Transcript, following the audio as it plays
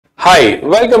Hi,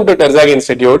 welcome to Terzaghi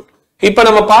Institute. இப்போ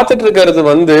நம்ம பார்த்துட்டு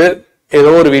இருக்கிறது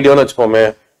ஏதோ ஒரு வீடியோன்னு வச்சுப்போமே.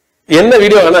 என்ன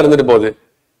வீடியோ வேணா இருந்துட்டு போகுது.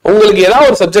 உங்களுக்கு ஏதாவது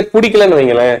ஒரு சப்ஜெக்ட் பிடிக்கலன்னு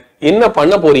வைங்களேன். என்ன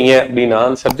பண்ண போறீங்க அப்படின்னா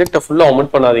அந்த சப்ஜெக்ட ஃபுல்லா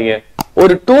ஒமிட் பண்ணாதீங்க.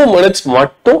 ஒரு 2 minutes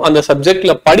மட்டும் அந்த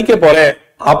சப்ஜெக்ட்ல படிக்க போறேன்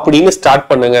அப்படின்னு ஸ்டார்ட்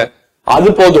பண்ணுங்க. அது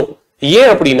போதும். ஏன்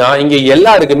அப்படின்னா இங்க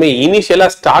எல்லாருக்குமே இனிஷியலா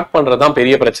ஸ்டார்ட் பண்றதுதான்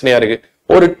பெரிய பிரச்சனையா இருக்கு.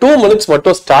 ஒரு 2 minutes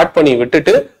மட்டும் ஸ்டார்ட் பண்ணி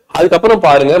விட்டுட்டு அதுக்கப்புறம்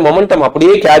பாருங்க மொமெண்டம்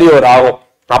அப்படியே கேரி ஓவர் ஆகும்.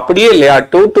 அப்படியே இல்லையா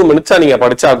 2 minutes நீங்க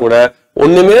படிச்சா கூட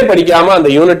ஒண்ணுமே படிக்காம அந்த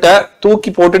யூனிட்டை தூக்கி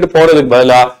போட்டுட்டு போறதுக்கு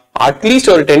பதிலா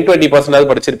அட்லீஸ்ட் ஒரு 10-20%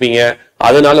 படிச்சிருப்பீங்க.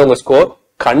 அதனால உங்க ஸ்கோர்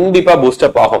கண்டிப்பா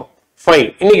பூஸ்டப் ஆகும். ஃபைன்,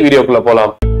 இன்னைக்கு வீடியோக்குள்ள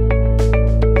போலாம்.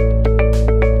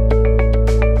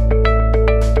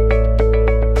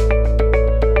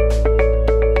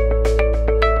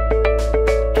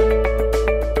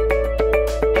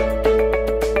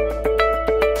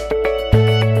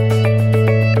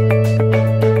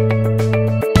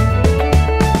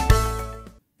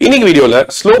 இன்னைக்கு வீடியோல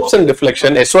slopes and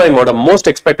deflection SOM ஓட most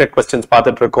expected questions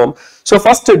பார்த்துட்டு இருக்கோம். So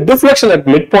first, deflection at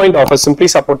midpoint of a simply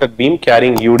supported beam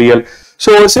carrying UDL.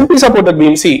 So simply supported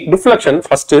beam, see deflection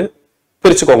first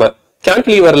பிரிச்சுக்கோங்க.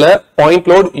 cantileverல point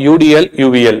load UDL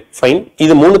UVL fine.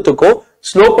 இது மூணுத்துக்கும்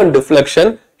slope and deflection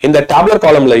இந்த tabular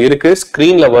columnல இருக்கு,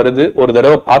 ஸ்கிரீன்ல வருது, ஒரு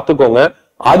தடவை பார்த்துக்கோங்க.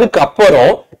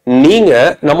 அதுக்கப்புறம் நீங்க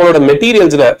நம்மளோட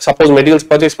மெட்டீரியல்ஸ்ல சப்போஸ் மெட்டீரியல்ஸ்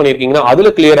பர்ச்சேஸ் பண்ணிருக்கீங்கன்னா அதுல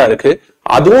கிளியரா இருக்கு.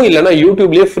 அதுவும் இல்லைன்னா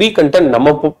யூடியூப்லயே ஃப்ரீ கண்டென்ட்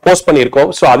நம்ம போஸ்ட் பண்ணிருக்கோம்.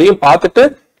 சோ அதையும் பார்த்துட்டு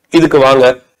இதுக்கு வாங்க.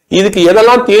 இதுக்கு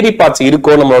எதெல்லாம் தியரி பார்ட்ஸ்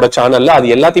இருக்கோ நம்மளோட சேனல்ல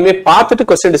அது எல்லாத்தையுமே பார்த்துட்டு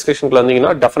क्वेश्चन டிஸ்கஷனுக்குள்ள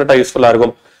வந்தீங்கன்னா டெஃபினட்டா யூஸ்ஃபுல்லா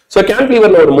இருக்கும். சோ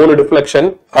கேன்டிலீவர்ல ஒரு 3 deflection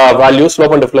value,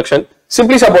 slope and deflection.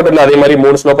 Simply சப்போர்ட்டட்ல அதே மாதிரி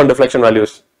 3 slope and deflection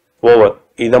values. Over.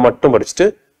 இத மட்டும் படிச்சுட்டு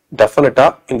டெஃபினட்டா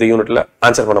இந்த யூனிட்ல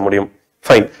ஆன்சர் பண்ண முடியும்.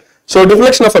 Fine. So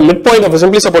deflection of a midpoint of a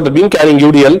simply supported beam carrying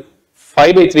UDL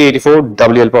 5/384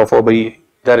 WL power 4/E.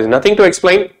 There is nothing to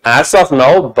explain as of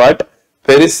now, but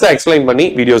பெருசா explain பண்ணி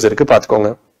videos இருக்கு பாத்துக்கோங்க.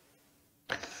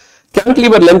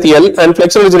 Cantilever length L and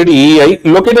flexural rigidity EI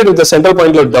located with the central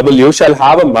point load W shall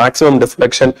have a maximum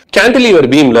deflection. Cantilever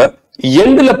beamல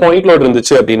endல point load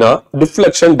இருந்துச்சு அப்படின்னா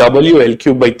deflection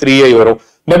WL3/3i வரும்.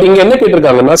 But இங்க என்ன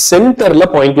கேட்டிருக்காங்கன்னா சென்டர்ல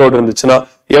பாயிண்ட் லோட் இருந்துச்சுன்னா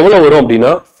எவ்வளவு வரும்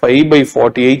அப்படின்னா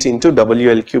 5/48 into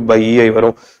WL3/EI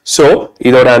வரும். சோ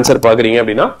இதோட ஆன்சர் பாக்குறீங்க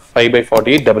அப்படின்னா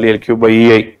 5/48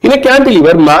 WL3/EI. In a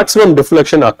cantilever maximum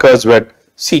deflection occurs where,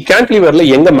 see cantileverல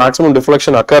எங்க maximum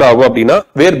deflection occur ஆகும் அப்படின்னா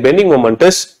where bending moment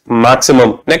is maximum.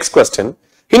 Next question.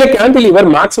 In a cantilever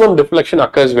maximum deflection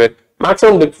occurs where,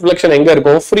 maximum deflection எங்க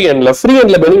இருக்கும்? free endல. free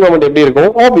endல bending moment எப்படி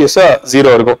இருக்கும்? obviously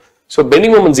 0 இருக்கும். So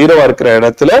bending moment 0 இருக்கிற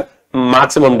இடத்துல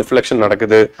maximum deflection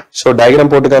நடக்குது. சோ டயகிராம்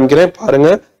போட்டு காமிக்கிறேன் பாருங்க.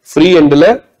 ஃப்ரீ எண்ட்ல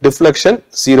டிஃப்ளெக்ஷன்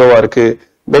 0வா இருக்கு.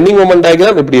 பெண்டிங் மொமெண்ட்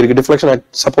டயகிராம் இப்படி இருக்கு. Deflection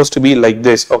suppose to be like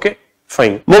this. Okay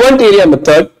fine. Moment area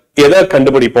method எதை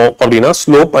கண்டுபிடிப்போம் அப்படின்னா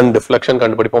ஸ்லோப் அண்ட் டிஃப்ளெக்ஷன்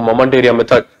கண்டுபிடிப்போம். மொமெண்ட் ஏரியா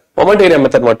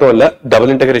மெத்தட் மட்டும் இல்ல,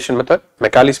 double integration method,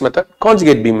 மெக்காலிஸ் method,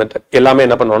 conjugate beam method எல்லாமே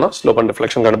என்ன பண்ணுவோம்னா ஸ்லோப் அண்ட்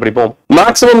டிஃப்ளெக்ஷன் கண்டுபிடிப்போம்.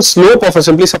 Maximum slope of a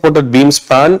simply supported beam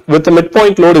span with the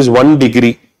midpoint load is 1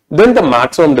 degree. Then the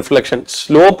maximum deflection.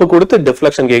 Slope கொடுத்து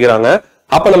deflection கேக்குறாங்க.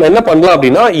 அப்ப நம்ம என்ன பண்ணலாம்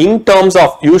அப்படின்னா in terms of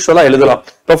யூசுவலா எழுதலாம்.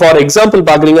 இப்போ ஃபார் எக்ஸாம்பிள்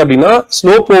பாக்குறீங்க அப்படின்னா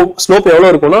ஸ்லோப் எவ்வளவு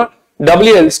இருக்கும்னா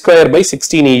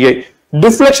WL2/16EA.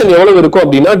 டிஃப்ளெக்ஷன் எவ்வளவு இருக்கும்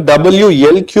அப்படின்னா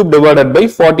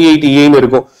WL3/48EA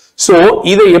இருக்கும். சோ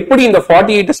இதை எப்படி இந்த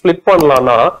 48 ஸ்பிளிட்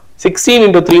பண்ணலாம்னா 16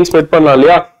 into 3 ஸ்பிளிட் பண்ணலாம்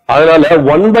இல்லையா? அதனால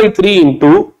 1/3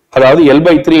 into அதாவது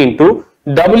L/3 into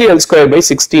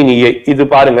WL2/16EA. இது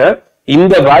பாருங்க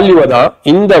இந்த வேல்யூவை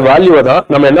தான்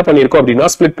நம்ம என்ன பண்ணிருக்கோம் அப்படின்னா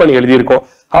ஸ்பிளிட் பண்ணி எழுதியிருக்கோம்.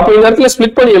 அப்போ இந்த இடத்துல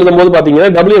ஸ்பிளிட் பண்ணி எழுதும் போது பாத்தீங்கன்னா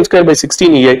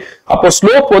WL2/16EA. அப்போ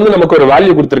ஸ்லோப் நமக்கு ஒரு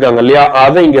வேல்யூ கொடுத்திருக்காங்க இல்லையா?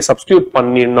 அதை இங்க சப்ஸ்டிடியூட்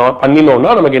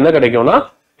பண்ணினோம்னா நமக்கு என்ன கிடைக்கும்னா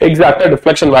எக்ஸாக்டா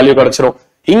டிஃப்ளெக்ஷன் வேல்யூ கிடைச்சிரும்.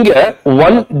 இங்க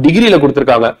 1 டிகிரில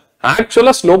கொடுத்திருக்காங்க.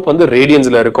 ஆக்சுவலா ஸ்லோப்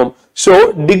ரேடியன்ஸ்ல இருக்கும். So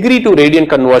degree to radian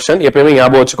conversion எப்பயுமே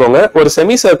ஞாபகம் வச்சுக்கோங்க. ஒரு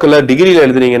செமி சர்க்கிள் டிகிரில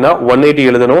எழுதுனீங்கன்னா 180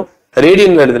 எழுதணும்,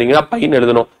 ரேடியன்ல எழுதுனீங்கன்னா பைன்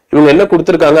எழுதணும். இவங்க என்ன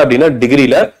கொடுத்திருக்காங்க அப்படின்னா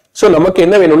டிகிரில. சோ நமக்கு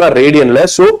என்ன வேணும்னா ரேடியன்ல.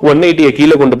 சோ 180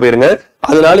 கீழே கொண்டு போயிருங்க.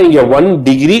 அதனால இங்க 1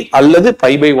 டிகிரி அல்லது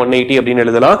π/180 அப்படின்னு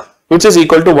எழுதலாம், which is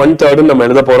equal to 1/3 நம்ம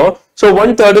எழுத போறோம். சோ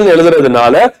 1/3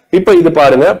 எழுதுறதுனால இப்ப இது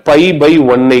பாருங்க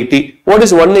π/180. what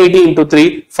is 180 into 3?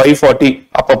 540.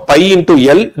 அப்ப π into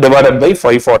L divided by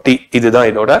 540. இதுதான்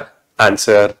இதோட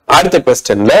ஆன்சர். அடுத்த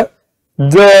क्वेश्चनல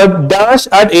the dash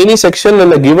at any section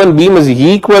in a given beam is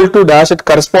equal to dash at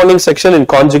corresponding section in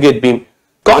conjugate beam.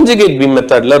 conjugate beam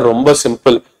மெத்தட்ல ரொம்ப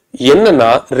சிம்பிள். என்னன்னா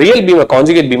real பீமை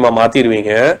conjugate Bima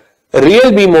மாத்திடுவீங்க.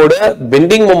 Real பீமோட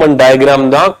bending moment diagram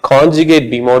தான் conjugate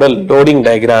பீமோட loading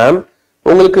diagram.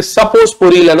 உங்களுக்கு suppose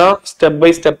புரியலனா step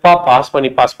by ஸ்டெப்பா pass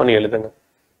பண்ணி எழுதுங்க.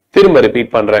 திரும்ப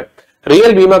repeat பண்றேன்.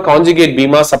 Real Bima conjugate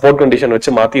Bima support condition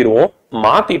வச்சு மாத்திடுவோம்.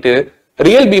 மாத்திட்டு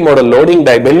real பீமோட loading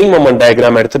bending moment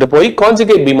diagram எடுத்துட்டு போய்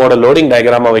கான்ஜுகேட் பீமோட லோடிங்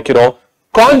டயக்ராமா வைக்கிறோம்.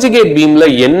 கான்ஜுகேட் பீம்ல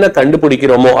என்ன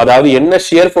கண்டுபிடிக்கிறோமோ, அதாவது என்ன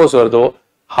ஷியர் ஃபோர்ஸ் வருதோ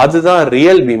அதுதான்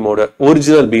ரியல் பீமோட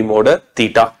ஒரிஜினல் பீமோட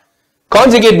தீட்டா.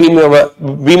 கான்ஜுகேட்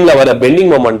பீம்ல வர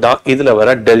பெண்டிங் மொமெண்ட் தான் இதுல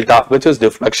வர டெல்டா, which is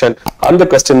deflection. அந்த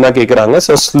கொஸ்டின் தான் கேக்குறாங்க.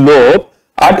 So slope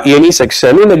at any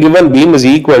section in a given beam is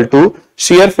equal to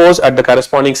shear force at the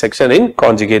corresponding section in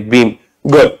conjugate beam.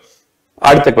 Good.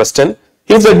 அடுத்த question.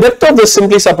 If the depth of the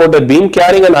simply supported beam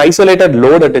carrying an isolated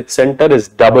load at its center is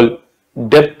double,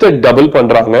 depth double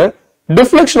பண்றாங்க,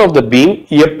 deflection of the beam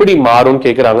எப்படி மாறும்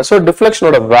கேக்குறாங்க. So deflection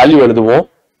ஓட value எழுதுவோம்,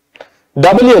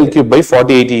 WL cube by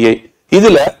 48EA.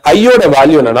 இதுல I ஓட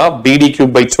value என்னன்னா BD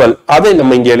cube by 12. அதை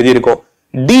நம்ம இங்க எழுதி இருக்கோம்.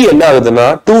 D என்ன ஆகுதுன்னா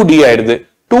 2D ஆயிடுது.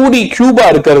 2D கியூபா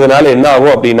இருக்கிறதுனால என்ன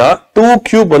ஆகும் அப்படின்னா 2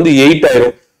 கியூப் வந்து 8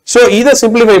 ஆயிரும். சோ இதை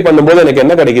சிம்பிளிஃபை பண்ணும்போது எனக்கு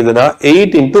என்ன கிடைக்குதுன்னா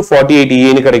 8 into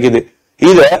 48EA கிடைக்குது.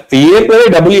 இத ஏற்கனவே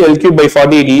WL cube by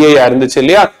 48EA இருந்துச்சு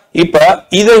இல்லையா, இப்ப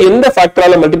இதை எந்த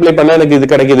ஃபேக்டரால மல்டிப்ளை பண்ணா எனக்கு இது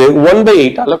கிடைக்குது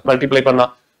 1/8 ஆல மல்டிப்ளை பண்ணா.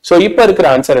 சோ இப்ப இருக்கிற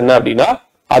ஆன்சர் என்ன அப்படின்னா,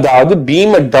 அதாவது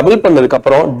பீம் டபுள் பண்ணதுக்கு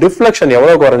அப்புறம் டிஃப்ளெக்ஷன்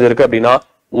எவ்வளவு குறைஞ்சிருக்கு அப்படின்னா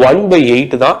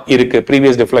 1/8 தான் இருக்கு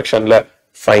previous deflectionல.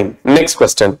 Fine. Next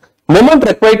question. Moment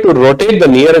required to rotate the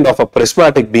near end of a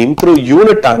prismatic beam through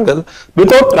unit angle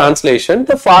without translation,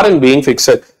 the far end being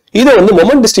fixed. இது வந்து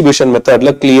மொமெண்ட் டிஸ்ட்ரிபியூஷன்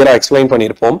மெத்தட்ல கிளியரா எக்ஸ்பிளைன்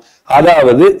பண்ணிருப்போம்.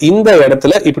 அதாவது இந்த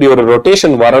இடத்துல இப்படி ஒரு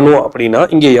ரொட்டேஷன் வரணும் அப்படின்னா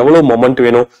இங்க எவ்வளவு மொமெண்ட்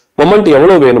வேணும், மொமெண்ட்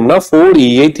எவ்வளவு வேணும்னா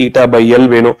 4EA theta by L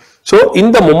வேணும். சோ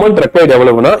இந்த மொமெண்ட் ரெக்வயர்ட்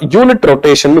எவ்வளவுனா யூனிட்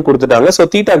ரொட்டேஷன் கொடுத்துட்டாங்க. சோ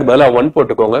தீட்டாக்கு பதிலா 1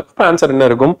 போட்டுக்கோங்க. அப்ப ஆன்சர் என்ன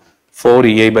இருக்கும்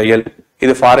 4EA by L.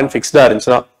 இது ஃபார் அண்ட் ஃபிக்ஸ்டா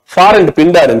இருந்துச்சுன்னா, ஃபார் அண்ட்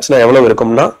பின்டா இருந்துச்சுன்னா எவ்வளவு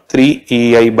இருக்கும்னா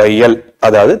 3EI by L,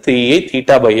 அதாவது 3EA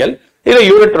theta by L. இத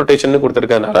யூனிட் ரொட்டேஷன்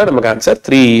கொடுத்திருக்கனால நமக்கு answer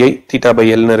 3EI theta by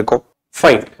L னு இருக்கும்.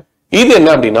 ஃபைன். இது என்ன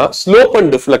அப்படின்னா ஸ்லோப் அண்ட்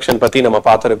டிஃப்ளெக்ஷன் பத்தி நம்ம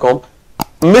பார்த்திருக்கோம்.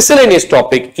 மிஸ்செலேனியஸ்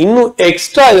டாபிக் இன்னும்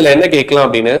எக்ஸ்ட்ரா இதுல என்ன கேட்கலாம்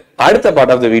அப்படின்னு அடுத்த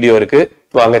பார்ட் ஆஃப் த வீடியோ இருக்கு,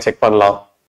 வாங்க செக் பண்ணலாம்.